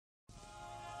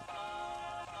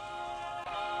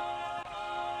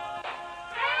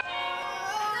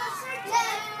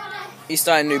He's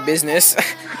starting a new business.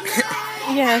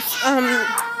 Yes.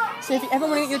 So if you ever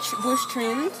want to get your bush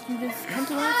trimmed, you just come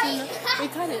to us and we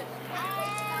cut it.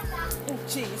 Oh,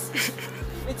 jeez.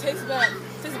 It takes about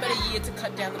a year to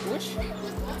cut down the bush,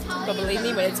 but believe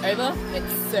me, when it's over,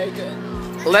 it's so good.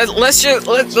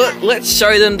 Let's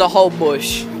show them the whole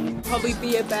bush. Probably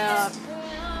be about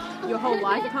your whole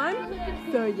lifetime.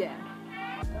 So yeah.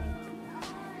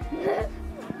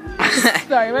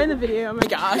 Sorry, we're in the video. Oh my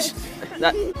gosh.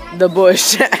 The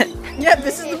bush. Yep,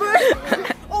 this is the bush.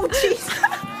 Oh jeez.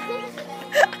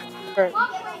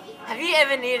 Have you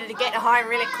ever needed to get home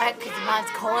really quick because your mum's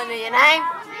calling your name?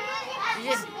 You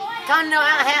just come to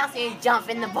our house and you jump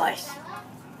in the bush.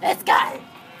 Let's go.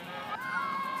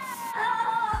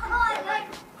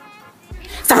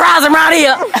 Surprise, I'm right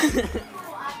here.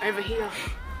 Over here,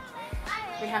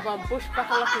 we have our bush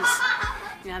buckaluckers.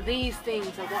 Now these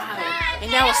things are wild,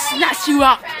 and they will snatch you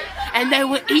up, and they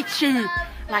will eat you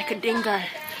like a dingo.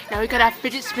 Now we got our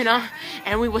fidget spinner,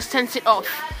 and we will sense it off.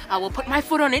 I will put my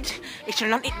foot on it. It shall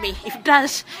not eat me. If it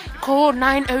does, call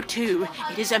 902.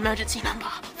 It is an emergency number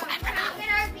for Africa.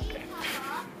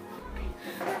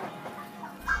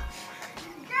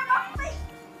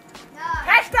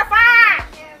 Testify!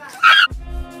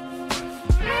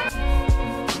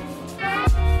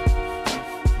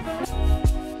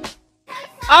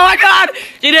 Oh my God!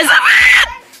 You just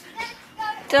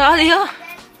Talijah.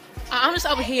 I'm just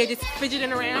over here, just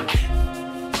fidgeting around.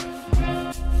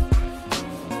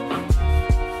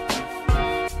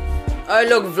 Oh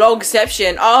look,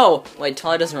 vlogception. Oh wait,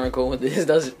 Ty doesn't record this,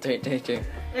 does it?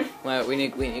 Wait, we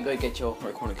need to go get your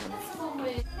recording camera.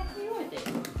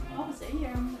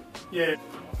 Yeah.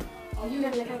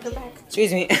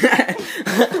 Excuse me.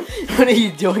 What are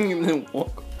you doing in the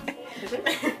walk?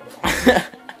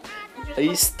 Are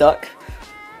you stuck?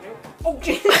 Oh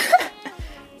jeez.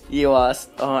 You are.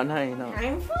 Oh no, you're not.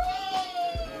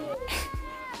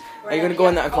 Are you gonna go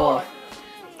in that corner?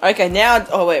 Okay, now.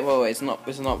 Oh wait. It's not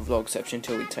vlogception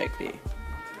until we take the.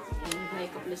 Play a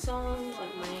couple of songs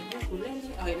like my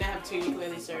ukulele. Okay, now I have two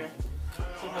ukuleles, so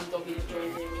sometimes Doggy just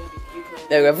joins in with ukulele.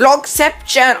 There we go.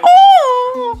 Vlogception.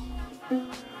 Oh.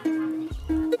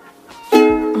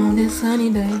 On this sunny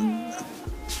day,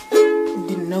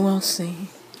 didn't know I'll see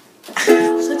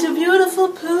such a beautiful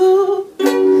poo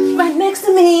right next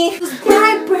to me. Those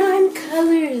bright brown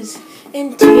colors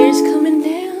and tears coming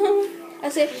down. I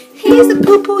said, here's the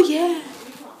poo-poo, yeah.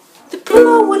 The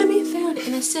poo wanna be found.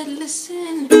 And I said,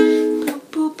 listen,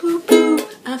 poo-poo,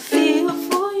 I feel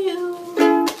for you.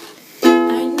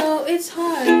 I know it's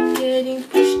hard getting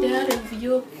pushed out of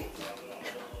your...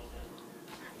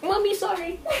 Mommy,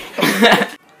 sorry.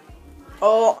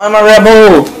 Oh, I'm a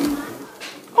rebel.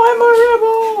 I'm a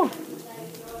rebel.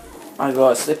 I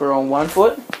got a slipper on one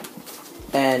foot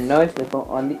and no slipper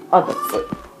on the other foot.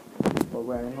 We're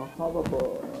wearing a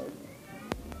hoverboard.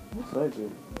 That's so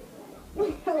good.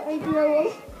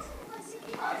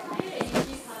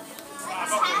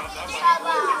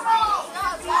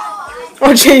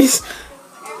 Oh jeez.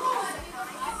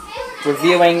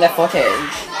 Reviewing the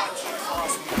footage.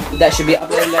 That should be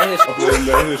uploaded later.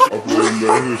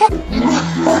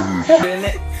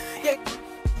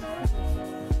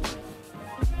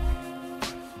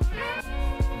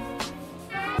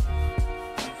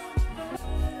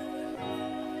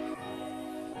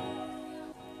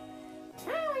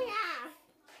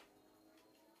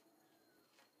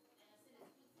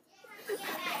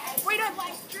 We don't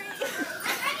like street.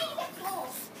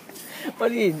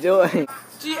 What are you doing?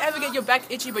 Do you ever get your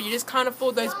back itchy but you just can't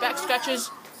afford those back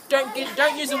scratches? Don't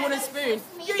use a wooden spoon.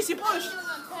 Use your push.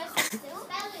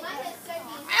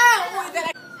 Ow!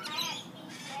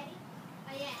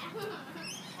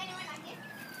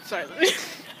 Sorry.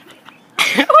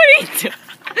 What are you doing?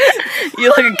 You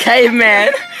look like a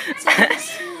caveman.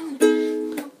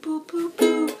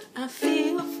 I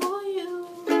feel for you.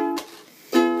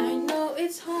 I know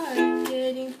it's hard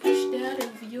getting pushed out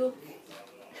of your